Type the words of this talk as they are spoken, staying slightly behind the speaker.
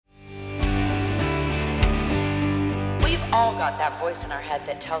all got that voice in our head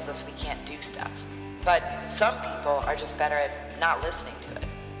that tells us we can't do stuff. But some people are just better at not listening to it.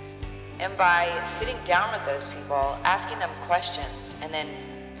 And by sitting down with those people, asking them questions, and then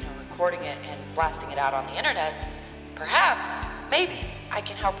recording it and blasting it out on the internet, perhaps, maybe, I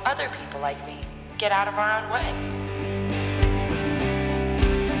can help other people like me get out of our own way.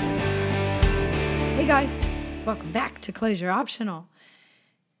 Hey guys, welcome back to Closure Optional.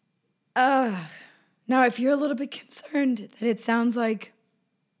 Now if you're a little bit concerned that it sounds like,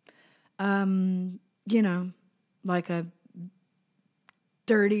 like a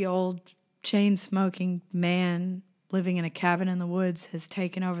dirty old chain-smoking man living in a cabin in the woods has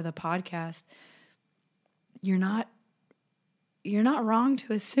taken over the podcast, you're not wrong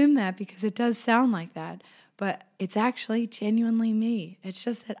to assume that, because it does sound like that. But it's actually genuinely me. It's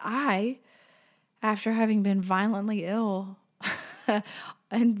just that I, after having been violently ill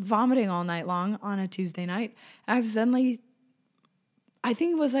and vomiting all night long on a Tuesday night, I've suddenly, I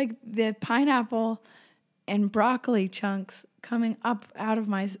think it was like the pineapple and broccoli chunks coming up out of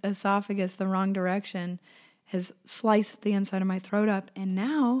my esophagus the wrong direction has sliced the inside of my throat up. And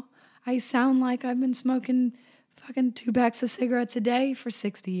now I sound like I've been smoking fucking 2 packs of cigarettes a day for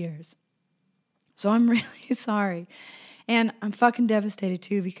 60 years. So I'm really sorry. And I'm fucking devastated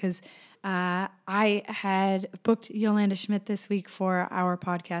too, because I had booked Yolanda Schmidt this week for our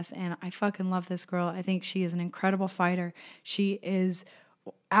podcast, and I fucking love this girl. I think she is an incredible fighter. She is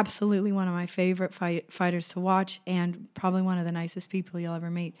absolutely one of my favorite fighters to watch, and probably one of the nicest people you'll ever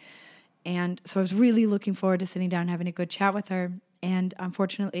meet. And so I was really looking forward to sitting down and having a good chat with her. And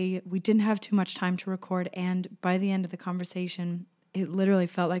unfortunately, we didn't have too much time to record. And by the end of the conversation, it literally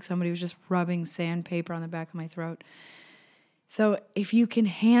felt like somebody was just rubbing sandpaper on the back of my throat. So if you can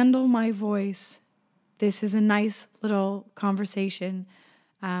handle my voice, this is a nice little conversation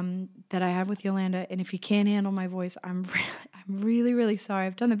that I have with Yolanda. And if you can't handle my voice, I'm really, really sorry.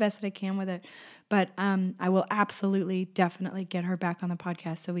 I've done the best that I can with it. But I will absolutely, definitely get her back on the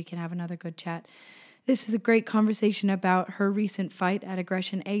podcast so we can have another good chat. This is a great conversation about her recent fight at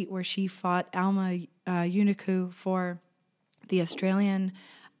Aggression 8, where she fought Alma Uniku for the Australian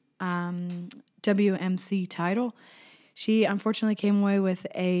WMC title. She unfortunately came away with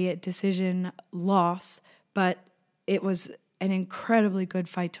a decision loss, but it was an incredibly good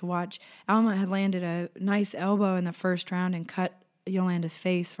fight to watch. Alma had landed a nice elbow in the first round and cut Yolanda's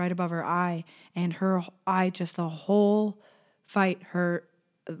face right above her eye, and her eye, just the whole fight,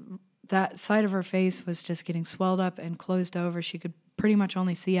 that side of her face was just getting swelled up and closed over. She could pretty much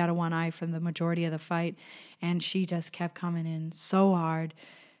only see out of one eye from the majority of the fight, and she just kept coming in so hard.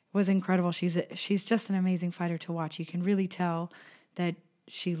 It was incredible. She's just an amazing fighter to watch. You can really tell that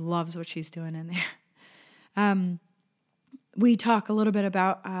she loves what she's doing in there. We talk a little bit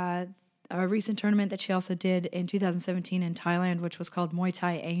about a recent tournament that she also did in 2017 in Thailand, which was called Muay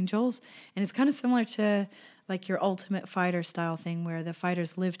Thai Angels. And it's kind of similar to like your Ultimate Fighter style thing where the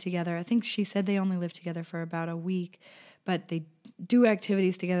fighters live together. I think she said they only live together for about a week, but they do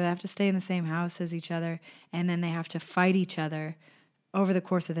activities together. They have to stay in the same house as each other, and then they have to fight each other over the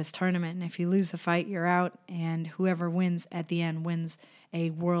course of this tournament. And if you lose the fight, you're out, and whoever wins at the end wins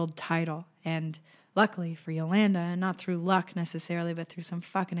a world title. And luckily for Yolanda, and not through luck necessarily, but through some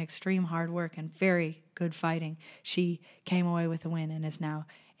fucking extreme hard work and very good fighting, she came away with a win and is now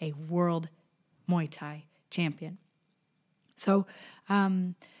a world Muay Thai champion. So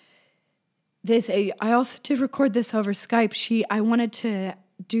I also did record this over Skype. I wanted to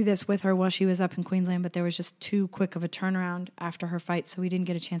do this with her while she was up in Queensland, but there was just too quick of a turnaround after her fight, so we didn't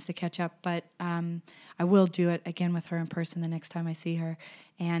get a chance to catch up. But I will do it again with her in person the next time I see her.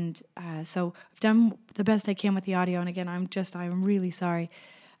 And so I've done the best I can with the audio. And again, I'm really sorry.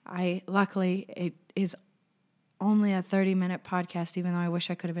 Luckily, it is only a 30-minute podcast, even though I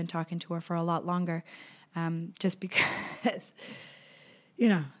wish I could have been talking to her for a lot longer, just because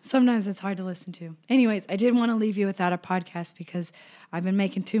sometimes it's hard to listen to. Anyways, I did want to leave you without a podcast because I've been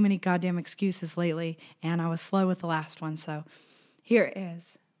making too many goddamn excuses lately, and I was slow with the last one. So here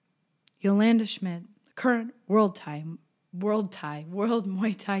is Yolanda Schmidt, current world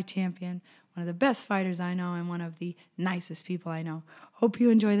Muay Thai champion, one of the best fighters I know and one of the nicest people I know. Hope you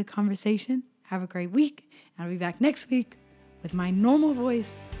enjoy the conversation. Have a great week. I'll be back next week with my normal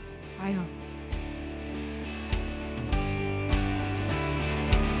voice. I hope.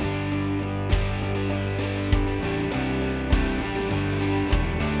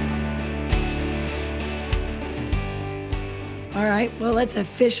 All right, well, let's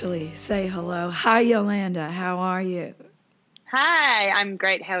officially say hello. Hi, Yolanda. How are you? Hi, I'm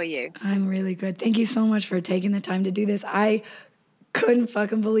great. How are you? I'm really good. Thank you so much for taking the time to do this. I couldn't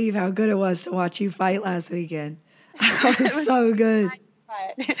fucking believe how good it was to watch you fight last weekend. That was so good.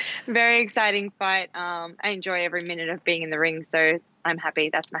 Very exciting fight. I enjoy every minute of being in the ring, so I'm happy.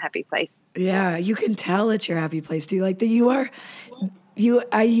 That's my happy place. Yeah, you can tell it's your happy place too. Like that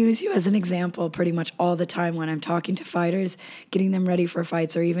I use you as an example pretty much all the time when I'm talking to fighters, getting them ready for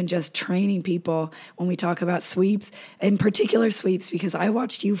fights, or even just training people when we talk about sweeps, in particular sweeps, because I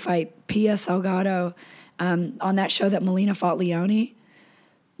watched you fight Pia Salgado on that show that Melina fought Leone.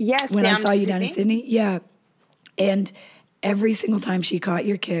 Yes, when I saw you down in Sydney. Yeah. And every single time she caught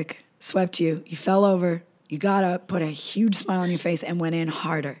your kick, swept you, you fell over, you got up, put a huge smile on your face, and went in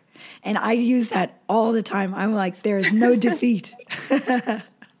harder. And I use that all the time. I'm like, there is no defeat.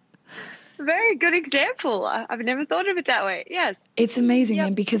 Very good example. I've never thought of it that way. Yes. It's amazing,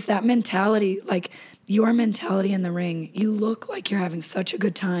 man, because that mentality, like your mentality in the ring, you look like you're having such a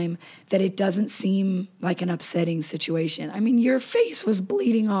good time that it doesn't seem like an upsetting situation. I mean, your face was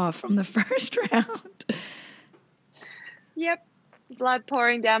bleeding off from the first round. Yep. Blood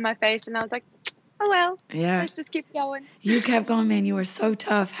pouring down my face, and I was like, oh, well, let's just keep going. You kept going, man. You were so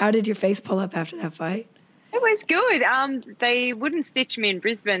tough. How did your face pull up after that fight? It was good. They wouldn't stitch me in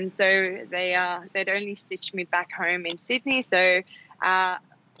Brisbane, so they'd only stitched me back home in Sydney. So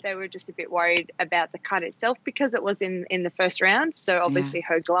they were just a bit worried about the cut itself because it was in the first round. So obviously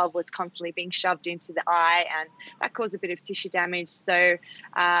her glove was constantly being shoved into the eye, and that caused a bit of tissue damage. So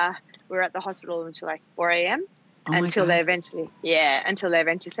we were at the hospital until like 4 a.m. until they eventually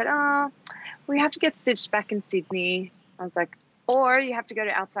said, oh, we have to get stitched back in Sydney. I was like, or you have to go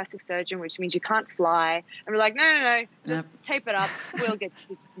to our plastic surgeon, which means you can't fly. And we're like, no, just tape it up. We'll get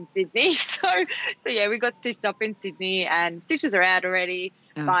stitched in Sydney. So yeah, we got stitched up in Sydney, and stitches are out already,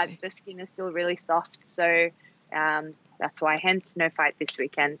 but the skin is still really soft. So that's why, hence no fight this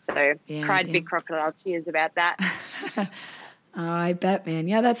weekend. So cried big crocodile tears about that. Oh, I bet, man.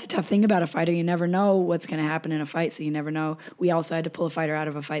 Yeah, that's a tough thing about a fighter. You never know what's going to happen in a fight, so you never know. We also had to pull a fighter out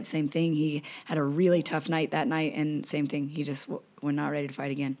of a fight. Same thing. He had a really tough night that night, and same thing. He just we're not ready to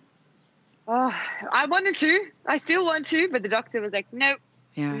fight again. Oh, I wanted to. I still want to, but the doctor was like, no.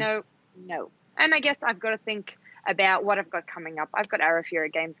 And I guess I've got to think about what I've got coming up. I've got Arafura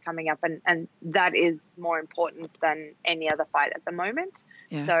Games coming up, and that is more important than any other fight at the moment.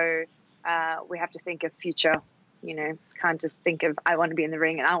 Yeah. So we have to think of future. You know, can't just think of I want to be in the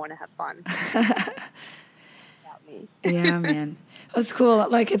ring and I want to have fun. About me. Yeah, man. That's cool.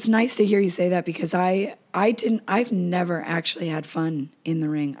 Like, it's nice to hear you say that because I've never actually had fun in the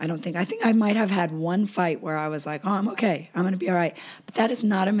ring. I think I might have had one fight where I was like, oh, I'm okay. I'm going to be all right. But that is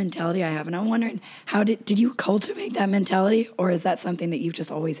not a mentality I have. And I'm wondering, how did you cultivate that mentality, or is that something that you've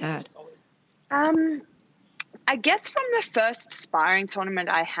just always had? I guess from the first sparring tournament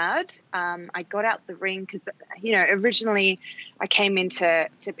I had, I got out the ring because, originally I came into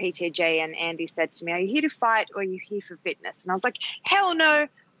PTJ and Andy said to me, are you here to fight or are you here for fitness? And I was like, hell no,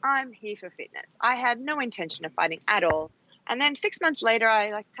 I'm here for fitness. I had no intention of fighting at all. And then 6 months later,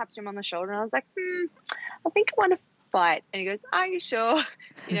 I tapped him on the shoulder and I was like, I think I want to fight. And he goes, are you sure?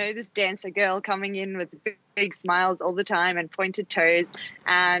 This dancer girl coming in with big smiles all the time and pointed toes.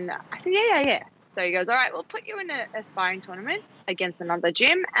 And I said, yeah. So he goes, all right, we'll put you in a sparring tournament against another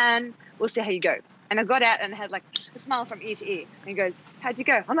gym and we'll see how you go. And I got out and had like a smile from ear to ear. And he goes, how'd you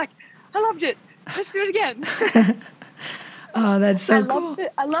go? I'm like, I loved it. Let's do it again. Oh, that's so cool.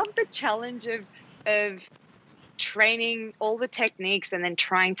 I love the challenge of training all the techniques and then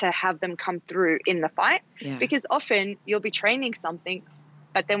trying to have them come through in the fight. Yeah. Because often you'll be training something,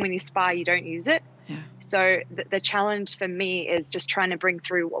 but then when you spar, you don't use it. Yeah. So the challenge for me is just trying to bring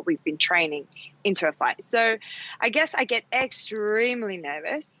through what we've been training into a fight. So I guess I get extremely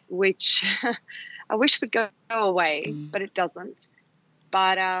nervous, which I wish would go away, but it doesn't.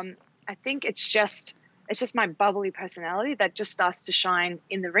 But I think it's just my bubbly personality that just starts to shine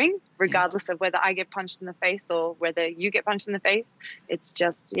in the ring, regardless of whether I get punched in the face or whether you get punched in the face. It's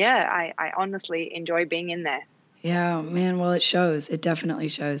just, I honestly enjoy being in there. Yeah, man, well, it shows. It definitely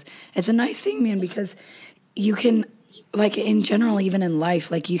shows. It's a nice thing, man, because you can, like, in general, even in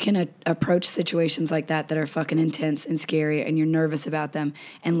life, like, you can approach situations like that are fucking intense and scary and you're nervous about them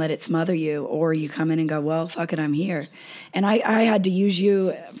and let it smother you, or you come in and go, well, fuck it, I'm here. And I had to use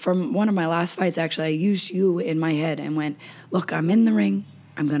you from one of my last fights, actually. I used you in my head and went, look, I'm in the ring.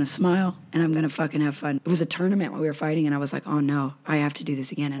 I'm going to smile, and I'm going to fucking have fun. It was a tournament when we were fighting, and I was like, oh, no, I have to do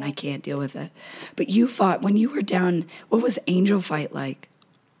this again, and I can't deal with it. But you fought, when you were down, what was Angel Fight like?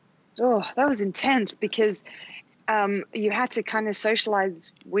 Oh, that was intense because you had to kind of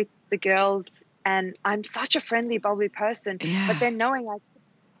socialize with the girls, and I'm such a friendly, bubbly person. Yeah. But then knowing I could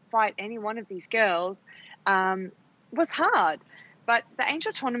fight any one of these girls was hard. But the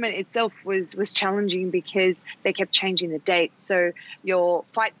Angel tournament itself was challenging because they kept changing the dates. So your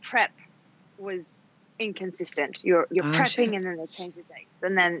fight prep was inconsistent. You're prepping shit. and then they change the dates.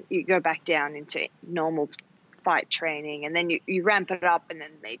 And then you go back down into normal fight training, and then you ramp it up and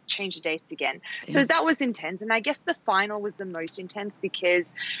then they change the dates again. Damn. So that was intense. And I guess the final was the most intense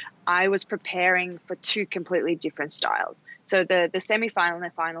because I was preparing for two completely different styles. So the semi-final and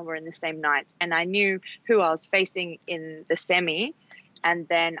the final were in the same night, and I knew who I was facing in the semi, and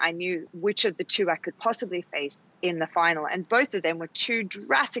then I knew which of the two I could possibly face in the final. And both of them were two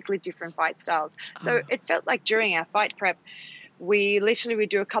drastically different fight styles. So it felt like during our fight prep, we literally would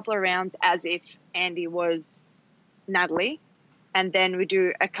do a couple of rounds as if Andy was Natalie, and then we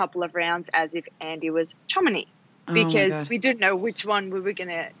do a couple of rounds as if Andy was Chomini, because we didn't know which one we were going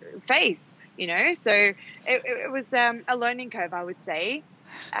to face, So it was a learning curve, I would say,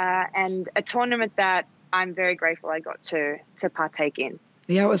 and a tournament that I'm very grateful I got to partake in.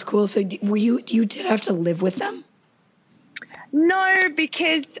 Yeah, it was cool. So you did have to live with them? No,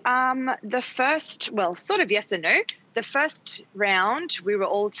 because the first, sort of yes and no. The first round, we were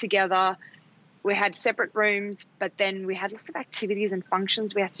all together. We had separate rooms, but then we had lots of activities and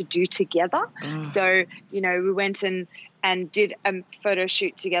functions we had to do together. So, we went and did a photo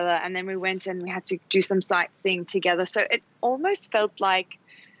shoot together, and then we went and we had to do some sightseeing together. So it almost felt like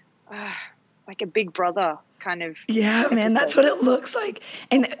a big brother kind of. Yeah, man, that's what it looks like.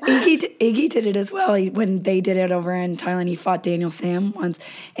 And Iggy did it as well. When they did it over in Thailand, he fought Daniel Sam once.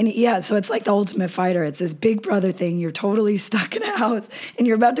 And so it's like the Ultimate Fighter. It's this big brother thing. You're totally stuck in a house and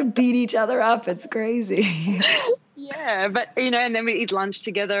you're about to beat each other up. It's crazy. Yeah, but, and then we eat lunch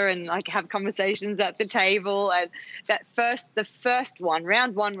together and have conversations at the table. And the first one,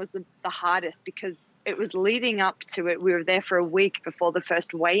 round one, was the hardest because it was leading up to it. We were there for a week before the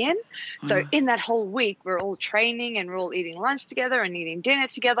first weigh-in. So in that whole week, we're all training and we're all eating lunch together and eating dinner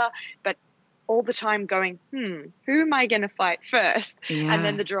together, but all the time going, who am I going to fight first? Yeah. And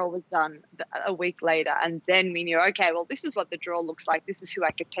then the draw was done a week later. And then we knew, okay, well, this is what the draw looks like. This is who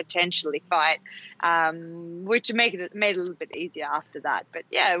I could potentially fight, which made it a little bit easier after that. But,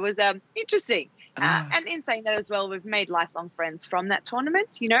 yeah, it was interesting. And in saying that as well, we've made lifelong friends from that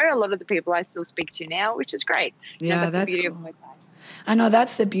tournament. A lot of the people I still speak to now, which is great. Yeah, that's the beauty cool. of Muay Thai. I know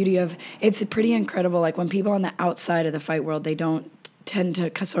that's the beauty of it's pretty incredible. Like when people on the outside of the fight world, they don't tend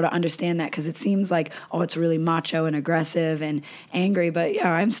to sort of understand that because it seems like, it's really macho and aggressive and angry. But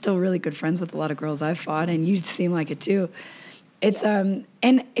yeah, I'm still really good friends with a lot of girls I've fought, and you seem like it too. It's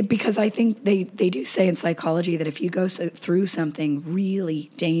because I think they do say in psychology that if you go through something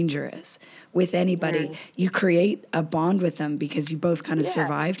really dangerous with anybody, you create a bond with them because you both kind of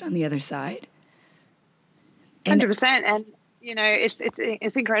survived on the other side. 100%, and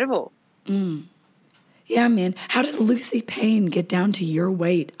it's incredible. Yeah, man. How did Lucy Payne get down to your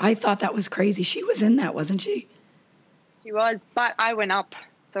weight? I thought that was crazy. She was in that, wasn't she? She was, but I went up.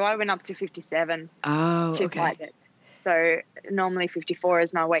 So I went up to 57 to fight it. So normally 54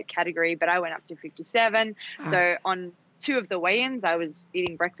 is my weight category, but I went up to 57. So on 2 of the weigh-ins, I was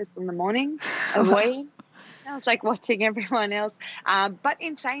eating breakfast in the morning of weigh-in. I was watching everyone else. But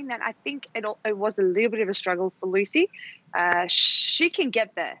in saying that, I think it was a little bit of a struggle for Lucy. She can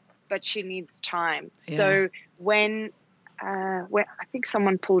get there, but she needs time. Yeah. So when I think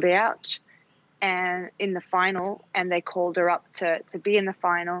someone pulled out and in the final, and they called her up to be in the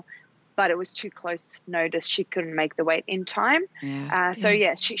final, but it was too close notice. She couldn't make the weight in time. Yeah.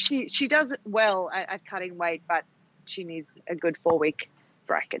 She does it well at cutting weight, but she needs a good 4-week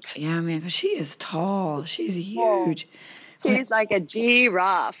bracket. Yeah, man, 'cause she is tall. She's huge. She's like a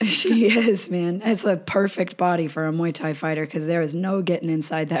giraffe. She is, man. It's a perfect body for a Muay Thai fighter because there is no getting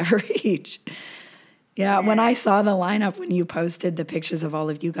inside that reach. Yeah, when I saw the lineup, when you posted the pictures of all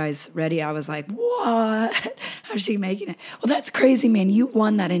of you guys ready, I was like, what? How's she making it? Well, that's crazy, man. You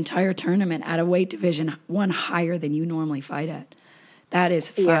won that entire tournament at a weight division, one higher than you normally fight at. That is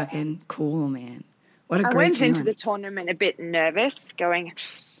fucking cool, man. What a great I went feeling. into the tournament a bit nervous, going,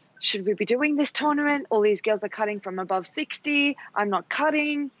 should we be doing this tournament? All these girls are cutting from above 60. I'm not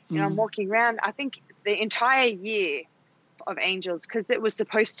cutting. I'm walking around. I think the entire year of Angels, because it was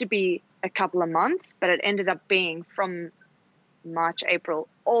supposed to be a couple of months, but it ended up being from March, April,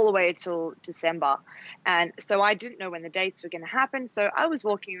 all the way till December. And so I didn't know when the dates were going to happen. So I was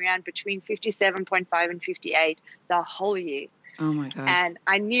walking around between 57.5 and 58 the whole year. Oh, my God. And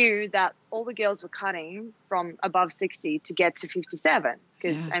I knew that all the girls were cutting from above 60 to get to 57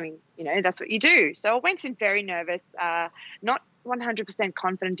 because, I mean, that's what you do. So I went in very nervous, not 100%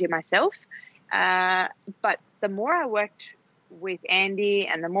 confident in myself. But the more I worked with Andy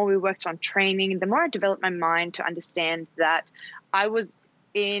and the more we worked on training, the more I developed my mind to understand that I was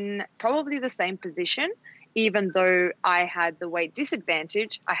in probably the same position. Even though I had the weight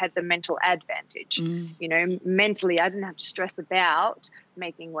disadvantage, I had the mental advantage. You know, mentally, I didn't have to stress about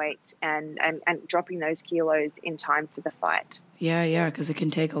making weight and dropping those kilos in time for the fight. Yeah, because it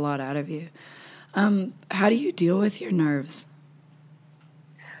can take a lot out of you. How do you deal with your nerves?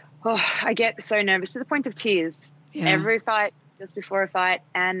 Oh, I get so nervous to the point of tears. Yeah. Every fight, just before a fight.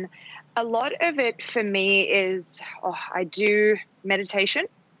 And a lot of it for me is, I do meditation.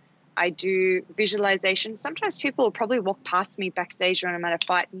 I do visualization. Sometimes people will probably walk past me backstage when I'm at a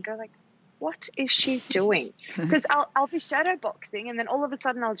fight and go like, what is she doing? Because I'll be shadow boxing and then all of a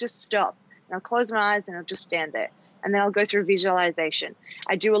sudden I'll just stop and I'll close my eyes and I'll just stand there. And then I'll go through visualization.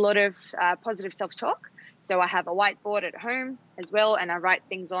 I do a lot of positive self-talk. So I have a whiteboard at home as well and I write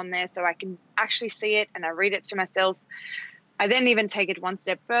things on there so I can actually see it and I read it to myself. I then even take it one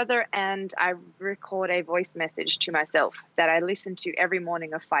step further and I record a voice message to myself that I listen to every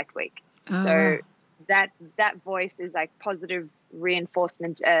morning of fight week. So that voice is like positive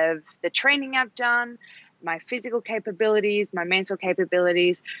reinforcement of the training I've done, my physical capabilities, my mental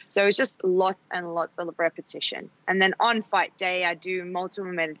capabilities. So it's just lots and lots of repetition. And then on fight day, I do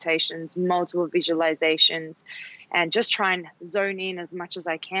multiple meditations, multiple visualizations, and just try and zone in as much as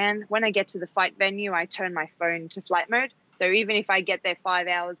I can. When I get to the fight venue, I turn my phone to flight mode. So even if I get there 5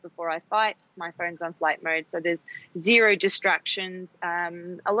 hours before I fight, my phone's on flight mode. So there's zero distractions.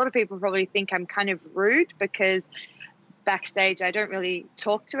 A lot of people probably think I'm kind of rude because backstage I don't really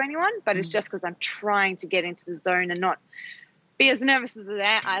talk to anyone, but it's just because I'm trying to get into the zone and not be as nervous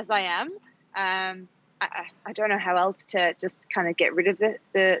as I am. I don't know how else to just kind of get rid of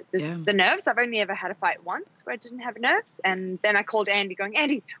the nerves. I've only ever had a fight once where I didn't have nerves, and then I called Andy going,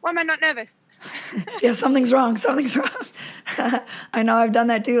 Andy, why am I not nervous? Yeah, something's wrong. I know I've done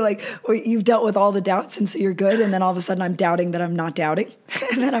that too. Like you've dealt with all the doubts and so you're good. And then all of a sudden I'm doubting that I'm not doubting.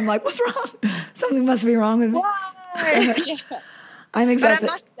 And then I'm like, what's wrong? Something must be wrong with me. Yeah. I'm exactly.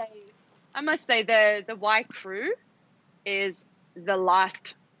 But I must say the Y Crew is the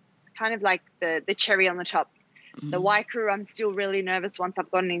last kind of like the cherry on the top. The Y Crew, I'm still really nervous once I've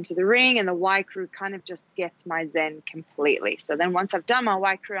gotten into the ring, and the Y Crew kind of just gets my zen completely. So then once I've done my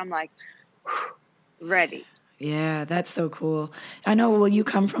Y Crew, I'm like, ready. Yeah, that's so cool. I know, well, you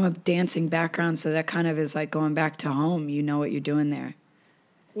come from a dancing background, so that kind of is like going back to home. You know what you're doing there.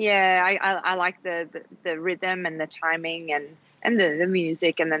 Yeah, I like the rhythm and the timing and the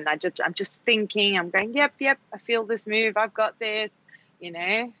music, and then I'm just thinking, I'm going, yep, I feel this move, I've got this, you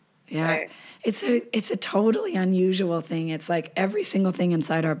know. Yeah, so. It's a totally unusual thing. It's like every single thing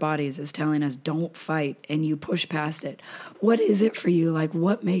inside our bodies is telling us don't fight, and you push past it. What is it for you? Like,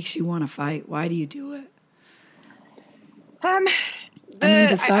 what makes you want to fight? Why do you do it?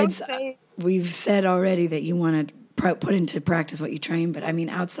 Besides, we've said already that you want to put into practice what you train, but I mean,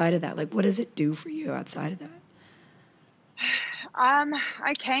 outside of that, like, what does it do for you outside of that?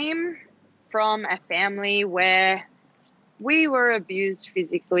 I came from a family where we were abused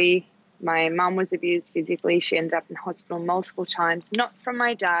physically. My mum was abused physically. She ended up in hospital multiple times, not from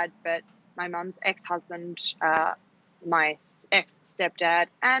my dad, but my mum's ex-husband, my ex-stepdad.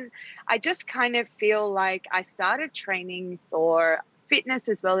 And I just kind of feel like I started training for fitness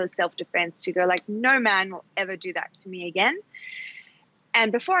as well as self-defense to go like, no man will ever do that to me again.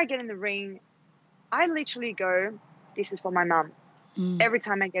 And before I get in the ring, I literally go, this is for my mum. Every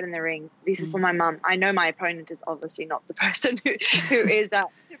time I get in the ring, this is for my mum. I know my opponent is obviously not the person who is to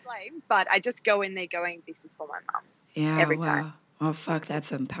blame, but I just go in there going, this is for my mum. Yeah, every time. Oh, fuck, that's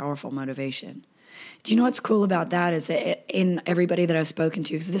some powerful motivation. Do you know what's cool about that is that in everybody that I've spoken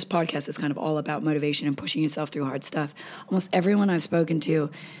to, because this podcast is kind of all about motivation and pushing yourself through hard stuff, almost everyone I've spoken to,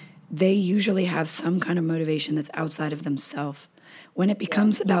 they usually have some kind of motivation that's outside of themselves. When it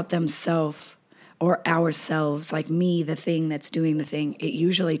becomes about themselves, or ourselves, like me, the thing that's doing the thing, it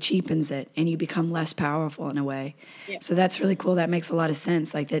usually cheapens it and you become less powerful in a way. Yeah. So that's really cool. That makes a lot of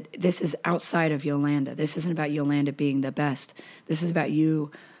sense. Like that this is outside of Yolanda. This isn't about Yolanda being the best. This is about you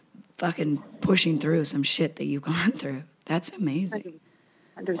fucking pushing through some shit that you've gone through. That's amazing.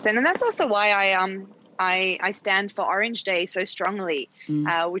 100%. And that's also why I stand for Orange Day so strongly,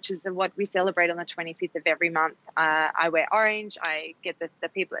 which is what we celebrate on the 25th of every month. I wear orange. I get the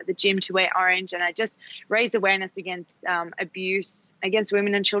people at the gym to wear orange, and I just raise awareness against abuse against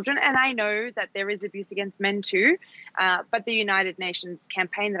women and children. And I know that there is abuse against men too, but the United Nations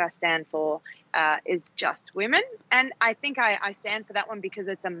campaign that I stand for is just women. And I think I stand for that one because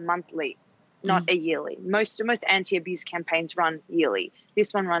it's a monthly, not a yearly. Most anti-abuse campaigns run yearly.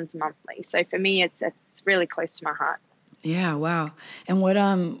 This one runs monthly. So for me, it's really close to my heart. Yeah, wow. And what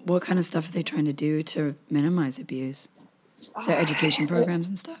kind of stuff are they trying to do to minimize abuse? So education programs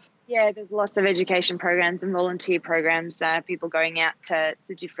and stuff? Yeah, there's lots of education programs and volunteer programs, people going out to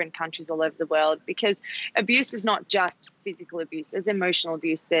different countries all over the world, because abuse is not just physical abuse. There's emotional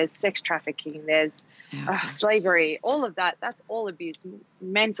abuse, there's sex trafficking, there's slavery, all of that. That's all abuse,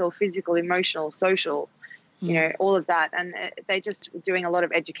 mental, physical, emotional, social, all of that. And they're just doing a lot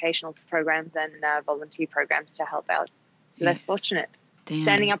of educational programs and volunteer programs to help out less fortunate. Damn.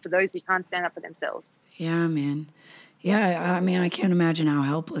 Standing up for those who can't stand up for themselves. Yeah, man. Yeah, I mean, I can't imagine how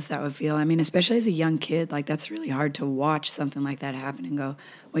helpless that would feel. I mean, especially as a young kid, like that's really hard to watch something like that happen and go,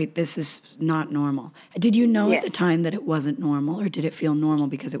 wait, this is not normal. Did you know at the time that it wasn't normal, or did it feel normal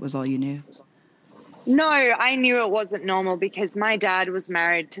because it was all you knew? No, I knew it wasn't normal because my dad was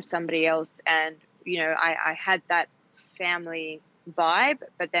married to somebody else, and, I had that family vibe.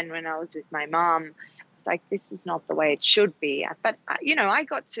 But then when I was with my mom, it's like, this is not the way it should be. But, I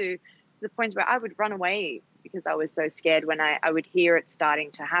got to the point where I would run away because I was so scared when I would hear it starting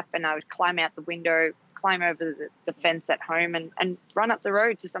to happen. I would climb out the window, climb over the fence at home and run up the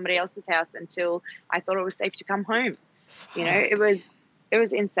road to somebody else's house until I thought it was safe to come home. Fuck. It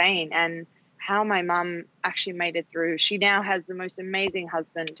was insane. And how my mum actually made it through. She now has the most amazing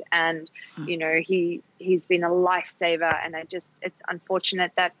husband, and, he's been a lifesaver. And it's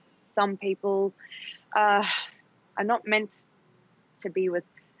unfortunate that some people are not meant to be with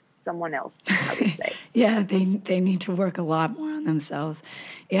someone else, I would say. Yeah, they need to work a lot more on themselves.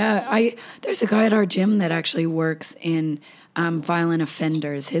 Yeah, there's a guy at our gym that actually works in violent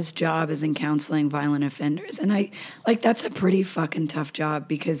offenders. His job is in counseling violent offenders. And that's a pretty fucking tough job,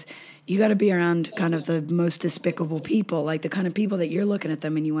 because you got to be around kind of the most despicable people, like the kind of people that you're looking at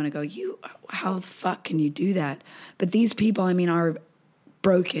them and you want to go, how the fuck can you do that? But these people, I mean, are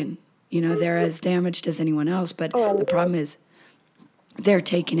broken. They're as damaged as anyone else. But the problem is, they're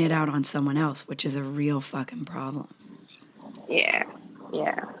taking it out on someone else, which is a real fucking problem. Yeah.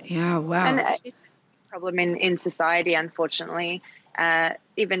 Yeah, wow. And it's a problem in society, unfortunately.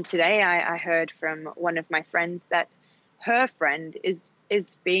 Even today, I heard from one of my friends that her friend is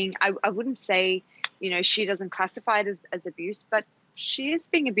being, I wouldn't say, she doesn't classify it as abuse, but she is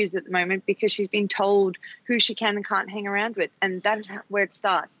being abused at the moment because she's been told who she can and can't hang around with. And that is where it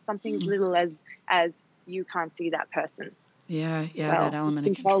starts. Something as little as you can't see that person. Yeah, that element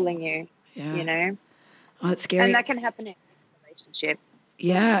it's controlling you. Yeah. Well, it's scary. And that can happen in a relationship.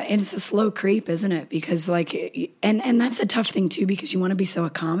 Yeah, and it's a slow creep, isn't it? Because and that's a tough thing too, because you want to be so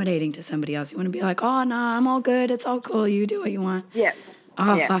accommodating to somebody else. You want to be like, oh, nah, I'm all good. It's all cool. You do what you want. Yeah.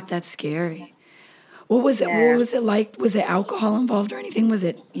 Oh, fuck, that's scary. What was it? Yeah. What was it like? Was it alcohol involved or anything? Was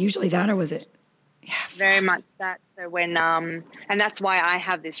it usually that, or was it? Yeah, very much that. So when and that's why I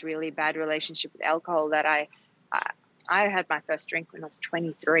have this really bad relationship with alcohol, that I had my first drink when I was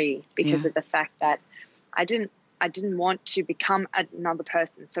 23 because of the fact that I didn't want to become another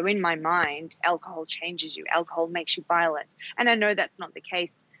person. So in my mind, alcohol changes you. Alcohol makes you violent. And I know that's not the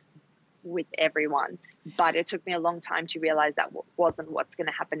case with everyone, but it took me a long time to realize that wasn't what's going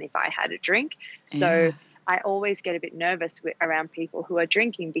to happen if I had a drink. So I always get a bit nervous around people who are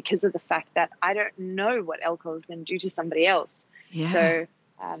drinking because of the fact that I don't know what alcohol is going to do to somebody else. Yeah. So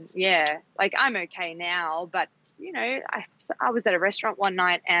like I'm okay now, but I was at a restaurant one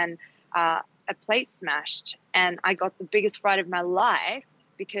night and a plate smashed, and I got the biggest fright of my life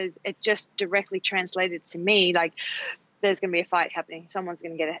because it just directly translated to me like there's going to be a fight happening. Someone's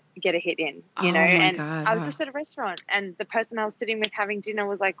going to get a hit in, and God. I was just at a restaurant, and the person I was sitting with having dinner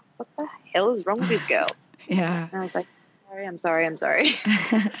was like, what the hell is wrong with this girl? Yeah. And I was like, I'm sorry.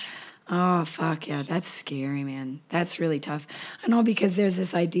 Oh, fuck yeah. That's scary, man. That's really tough. I know, because there's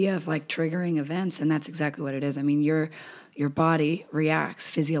this idea of like triggering events, and that's exactly what it is. I mean, your body reacts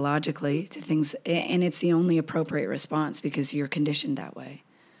physiologically to things, and it's the only appropriate response because you're conditioned that way.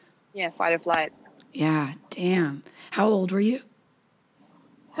 Yeah, fight or flight. Yeah, damn. How old were you?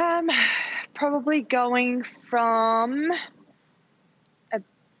 Probably going from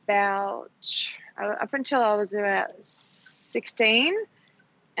about up until I was about 16.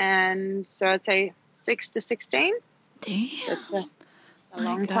 And so I'd say 6 to 16. Damn. That's a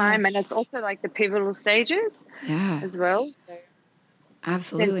long time. And it's also like the pivotal stages as well. So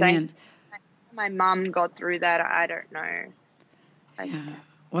absolutely, man. My mum got through that. I don't know. Yeah.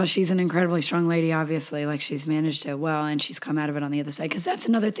 Well, she's an incredibly strong lady, obviously. Like, she's managed it well, and she's come out of it on the other side. Because that's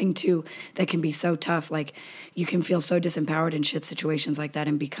another thing, too, that can be so tough. Like, you can feel so disempowered in shit situations like that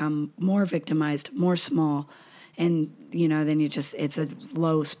and become more victimized, more small. And, then it's a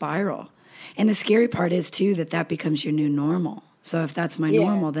low spiral. And the scary part is, too, that becomes your new normal. So if that's my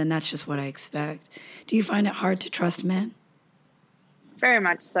normal, then that's just what I expect. Do you find it hard to trust men? Very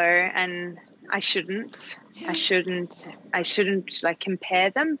much so. And I shouldn't. I shouldn't like compare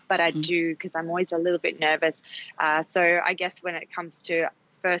them, but I do, because I'm always a little bit nervous. So I guess when it comes to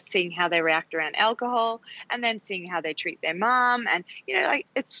first seeing how they react around alcohol and then seeing how they treat their mom, and, you know, like,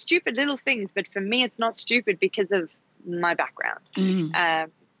 it's stupid little things, but for me, it's not stupid because of my background.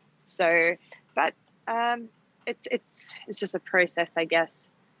 It's just a process, I guess.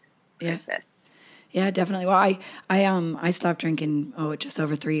 Process. Yeah, definitely. Well, I stopped drinking, just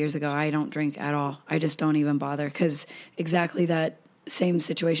over 3 years ago. I don't drink at all. I just don't even bother, because exactly that same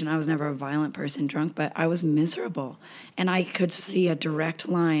situation. I was never a violent person drunk, but I was miserable. And I could see a direct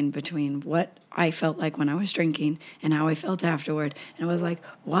line between what I felt like when I was drinking and how I felt afterward. And I was like,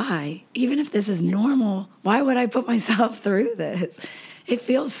 why? Even if this is normal, why would I put myself through this? It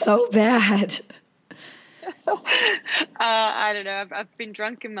feels so bad. I don't know. I've been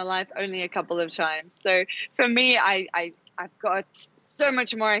drunk in my life only a couple of times. So for me, I've got so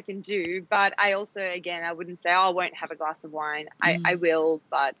much more I can do. But I also, again, I wouldn't say, I won't have a glass of wine. I will,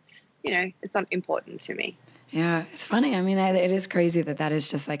 but, you know, it's not important to me. Yeah, it's funny. I mean, it is crazy that is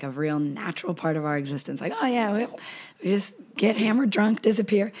just like a real natural part of our existence. Like, oh yeah, we just get hammered, drunk,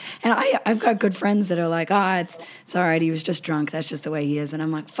 disappear. And I've got good friends that are like, it's all right. He was just drunk. That's just the way he is. And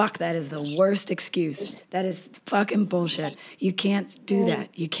I'm like, fuck, that is the worst excuse. That is fucking bullshit. You can't do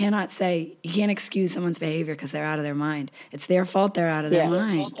that. You can't excuse someone's behavior because they're out of their mind. It's their fault they're out of their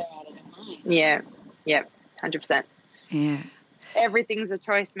mind. Yeah. 100%. Yeah. Everything's a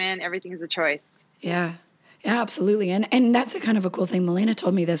choice, man. Everything's a choice. Yeah. Yeah, absolutely. And that's a kind of a cool thing. Melina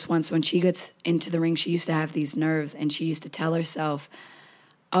told me this once. When she gets into the ring, she used to have these nerves, and she used to tell herself,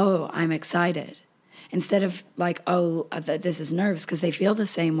 oh, I'm excited. Instead of like, oh, this is nerves, because they feel the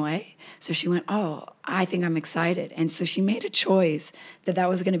same way. So she went, oh, I think I'm excited. And so she made a choice that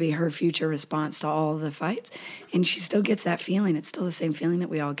was going to be her future response to all of the fights. And she still gets that feeling. It's still the same feeling that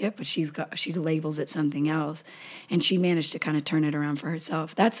we all get, but she labels it something else. And she managed to kind of turn it around for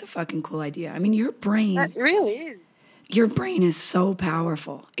herself. That's a fucking cool idea. I mean, your brain. That really is. Your brain is so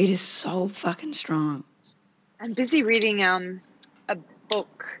powerful. It is so fucking strong. I'm busy reading a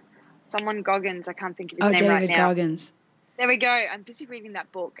book. Someone Goggins, I can't think of his name David right now. Goggins. There we go. I'm busy reading that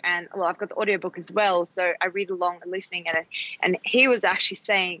book, and I've got the audiobook as well, so I read along listening at it. And he was actually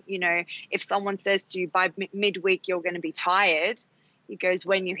saying, you know, if someone says to you by midweek you're going to be tired, he goes,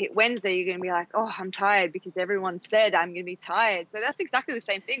 when you hit Wednesday, you're going to be like, oh, I'm tired because everyone said I'm going to be tired. So that's exactly the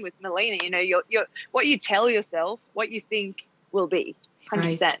same thing with Melina. You know, you're what you tell yourself, what you think will be,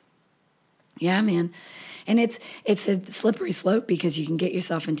 100%. Right. Yeah, man. And it's a slippery slope, because you can get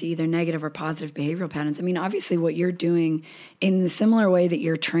yourself into either negative or positive behavioral patterns. I mean, obviously what you're doing in the similar way that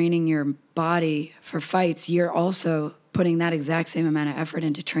you're training your body for fights, you're also putting that exact same amount of effort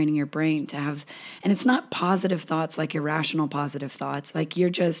into training your brain to have, and it's not positive thoughts like irrational positive thoughts. Like, you're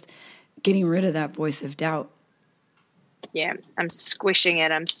just getting rid of that voice of doubt. Yeah, I'm squishing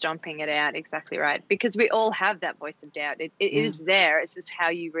it. I'm stomping it out. Exactly right. Because we all have that voice of doubt. It is there. It's just how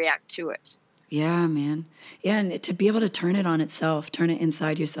you react to it. Yeah, man. Yeah, and to be able to turn it on itself, turn it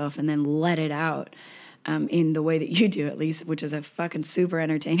inside yourself, and then let it out in the way that you do, at least, which is a fucking super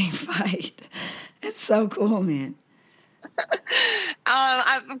entertaining fight. It's so cool, man.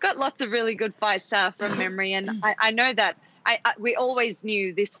 I've got lots of really good fights from memory, and I know that we always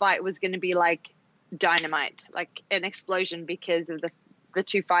knew this fight was going to be like dynamite, like an explosion, because of the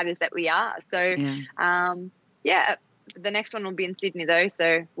two fighters that we are. So, the next one will be in Sydney, though,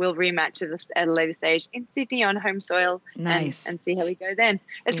 so we'll rematch at a later stage in Sydney on home soil. Nice. And see how we go then.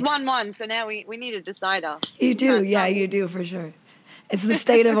 It's 1-1, so now we need a decider. You do, you do, for sure. It's the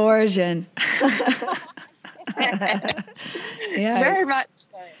state of origin. Yeah, very much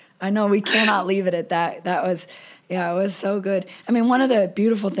so. I know, we cannot leave it at that. That was, it was so good. I mean, one of the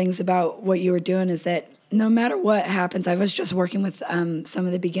beautiful things about what you were doing is that no matter what happens, I was just working with some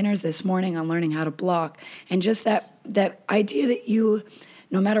of the beginners this morning on learning how to block, and just that idea that you,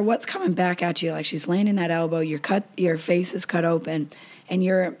 no matter what's coming back at you, like she's landing that elbow, your face is cut open, and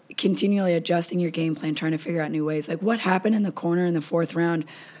you're continually adjusting your game plan, trying to figure out new ways. Like, what happened in the corner in the 4th round?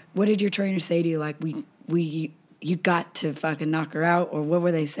 What did your trainer say to you? Like, you got to fucking knock her out, or what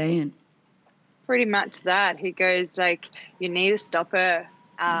were they saying? Pretty much that. He goes like, you need to stop her,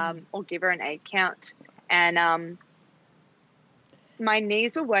 or give her an 8 count. And my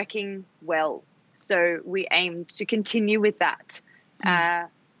knees were working well, so we aimed to continue with that.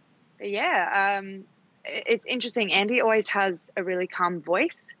 It's interesting. Andy always has a really calm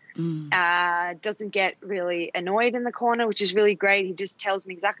voice, doesn't get really annoyed in the corner, which is really great. He just tells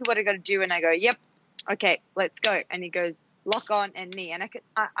me exactly what I got to do, and I go, yep, okay, let's go. And he goes, lock on and knee. And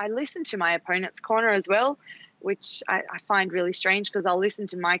I listen to my opponent's corner as well. which I find really strange because I'll listen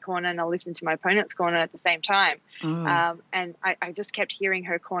to my corner and I'll listen to my opponent's corner at the same time. Oh. And I just kept hearing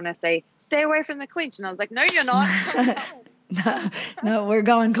her corner say, stay away from the clinch. And I was like, no, you're not. No, we're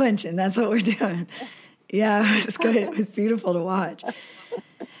going clinching. That's what we're doing. Yeah, it was good. It was beautiful to watch.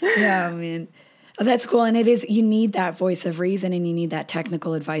 Yeah, I mean, that's cool. And it is, you need that voice of reason and you need that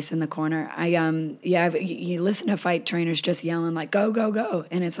technical advice in the corner. You listen to fight trainers just yelling like, go, go, go.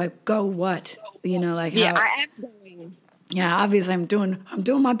 And it's like, go what? You know, like, yeah, I am going. Yeah, obviously I'm doing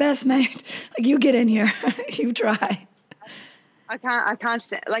my best, mate. Like, you get in here, you try. I can't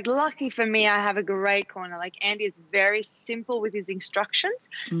stand, like, lucky for me, I have a great corner. Like, Andy is very simple with his instructions,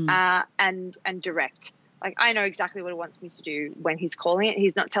 and direct. Like, I know exactly what he wants me to do when he's calling it.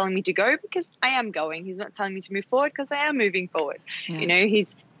 He's not telling me to go because I am going. He's not telling me to move forward because I am moving forward. Yeah. You know,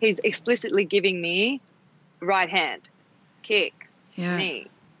 he's explicitly giving me right hand, kick, knee,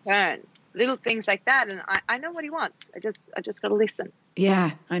 turn, little things like that. And I know what he wants. I just got to listen.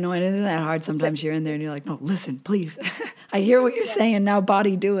 Yeah, I know. It isn't that hard. Sometimes you're in there and you're like, no, listen, please. I hear what you're saying. Now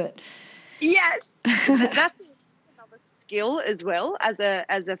body, do it. Yes. That's another skill as well as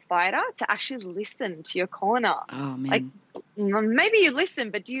a fighter, to actually listen to your corner. Oh, man. Like, maybe you listen,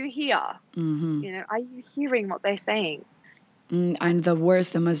 but do you hear? Mm-hmm. You know, are you hearing what they're saying? And the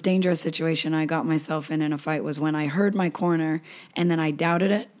most dangerous situation I got myself in a fight was when I heard my corner and then I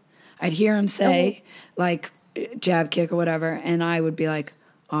doubted it. I'd hear him say, like, jab, kick, or whatever, and I would be like,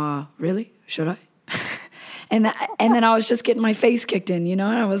 really? Should I? and then I was just getting my face kicked in, you know,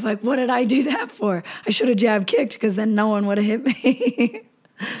 and I was like, what did I do that for? I should have jab kicked because then no one would have hit me.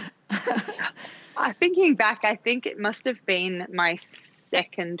 Thinking back, I think it must have been my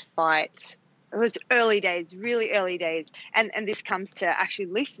second fight. It was early days, really early days. And this comes to actually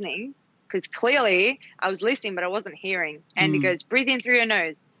listening, because clearly I was listening, but I wasn't hearing. And he goes, breathe in through your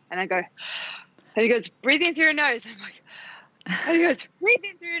nose. And I go, and he goes, breathe in through your nose. I'm like, and he goes, breathe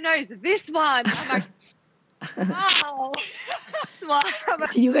in through your nose. This one. I'm like, oh.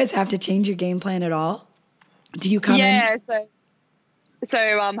 Do you guys have to change your game plan at all? Do you come in? Yeah,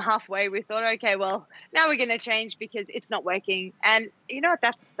 so halfway we thought, okay, well, now we're going to change because it's not working. And you know what,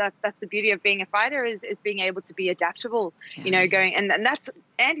 that's the beauty of being a fighter is being able to be adaptable, you know, going, and that's,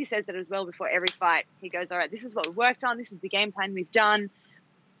 Andy says that as well before every fight. He goes, all right, this is what we worked on. This is the game plan we've done.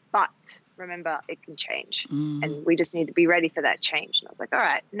 But remember, it can change, and we just need to be ready for that change. And I was like, all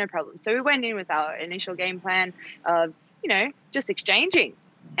right, no problem. So we went in with our initial game plan of, you know, just exchanging.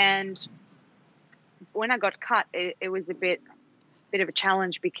 And when I got cut, it was a bit of a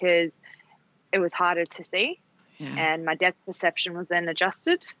challenge because it was harder to see, and my depth perception was then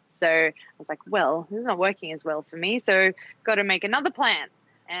adjusted. So I was like, well, this is not working as well for me, so got to make another plan.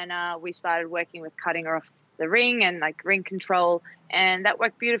 And we started working with cutting her off the ring and like ring control, and that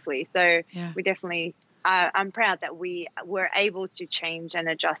worked beautifully. So we definitely, I'm proud that we were able to change and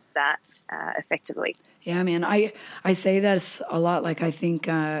adjust that effectively. Yeah, man, I say this a lot. Like, I think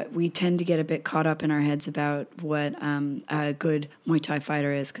we tend to get a bit caught up in our heads about what a good Muay Thai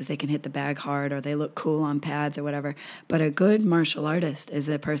fighter is because they can hit the bag hard or they look cool on pads or whatever. But a good martial artist is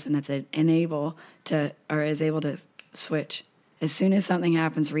a person that's able to switch. As soon as something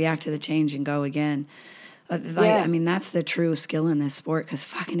happens, react to the change and go again. I mean, that's the true skill in this sport because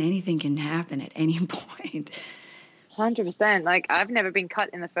fucking anything can happen at any point. 100%. Like, I've never been cut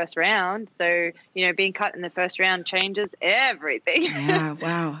in the first round. So, you know, being cut in the first round changes everything. Yeah,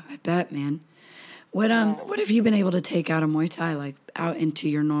 wow. I bet, man. What have you been able to take out of Muay Thai, like out into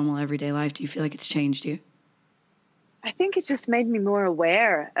your normal everyday life? Do you feel like it's changed you? I think it's just made me more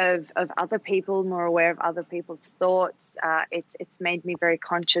aware of other people, more aware of other people's thoughts. It's made me very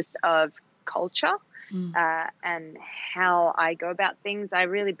conscious of culture. And how I go about things. I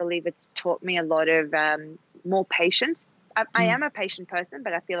really believe it's taught me a lot of more patience. I am a patient person,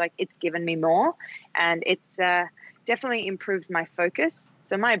 but I feel like it's given me more, and it's definitely improved my focus.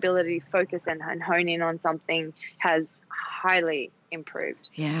 So my ability to focus and hone in on something has highly improved.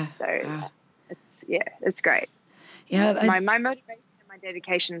 Yeah. So it's great. Yeah. My motivation and my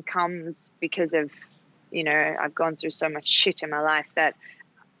dedication comes because of, you know, I've gone through so much shit in my life that,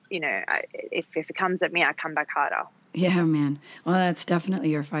 you know, if it comes at me, I come back harder. Yeah, man. Well, that's definitely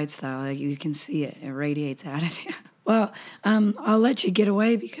your fight style. Like, you can see it. It radiates out of you. Well, I'll let you get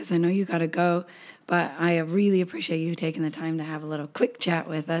away because I know you got to go. But I really appreciate you taking the time to have a little quick chat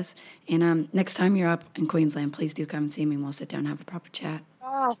with us. And next time you're up in Queensland, please do come and see me and we'll sit down and have a proper chat.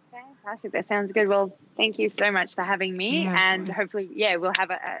 Oh, fantastic. That sounds good. Well, thank you so much for having me. Yeah, and hopefully, we'll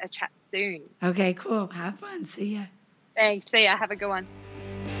have a chat soon. Okay, cool. Have fun. See ya. Thanks. See ya. Have a good one.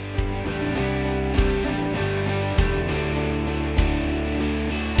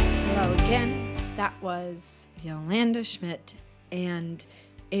 Hello again. that was Yolanda Schmidt. And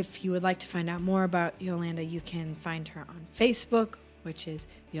if you would like to find out more about Yolanda, you can find her on Facebook, which is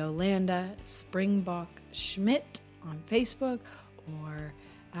Yolanda Springbok Schmidt on Facebook, or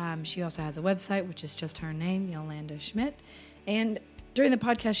she also has a website, which is just her name, Yolanda Schmidt. And during the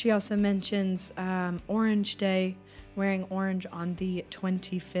podcast, she also mentions Orange Day, wearing orange on the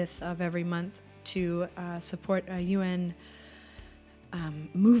 25th of every month to support a UN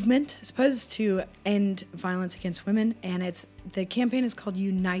movement, I suppose, to end violence against women. And the campaign is called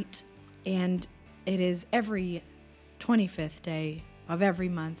Unite, and it is every 25th day of every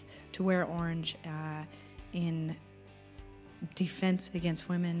month to wear orange in defense against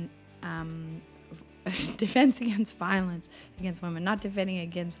women, defense against violence against women, not defending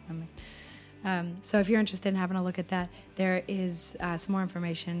against women. So if you're interested in having a look at that, there is some more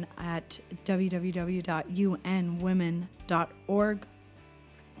information at www.unwomen.org,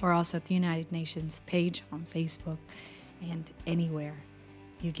 or also at the United Nations page on Facebook and anywhere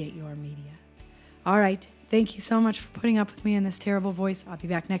you get your media. All right. Thank you so much for putting up with me in this terrible voice. I'll be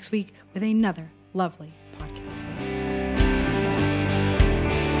back next week with another lovely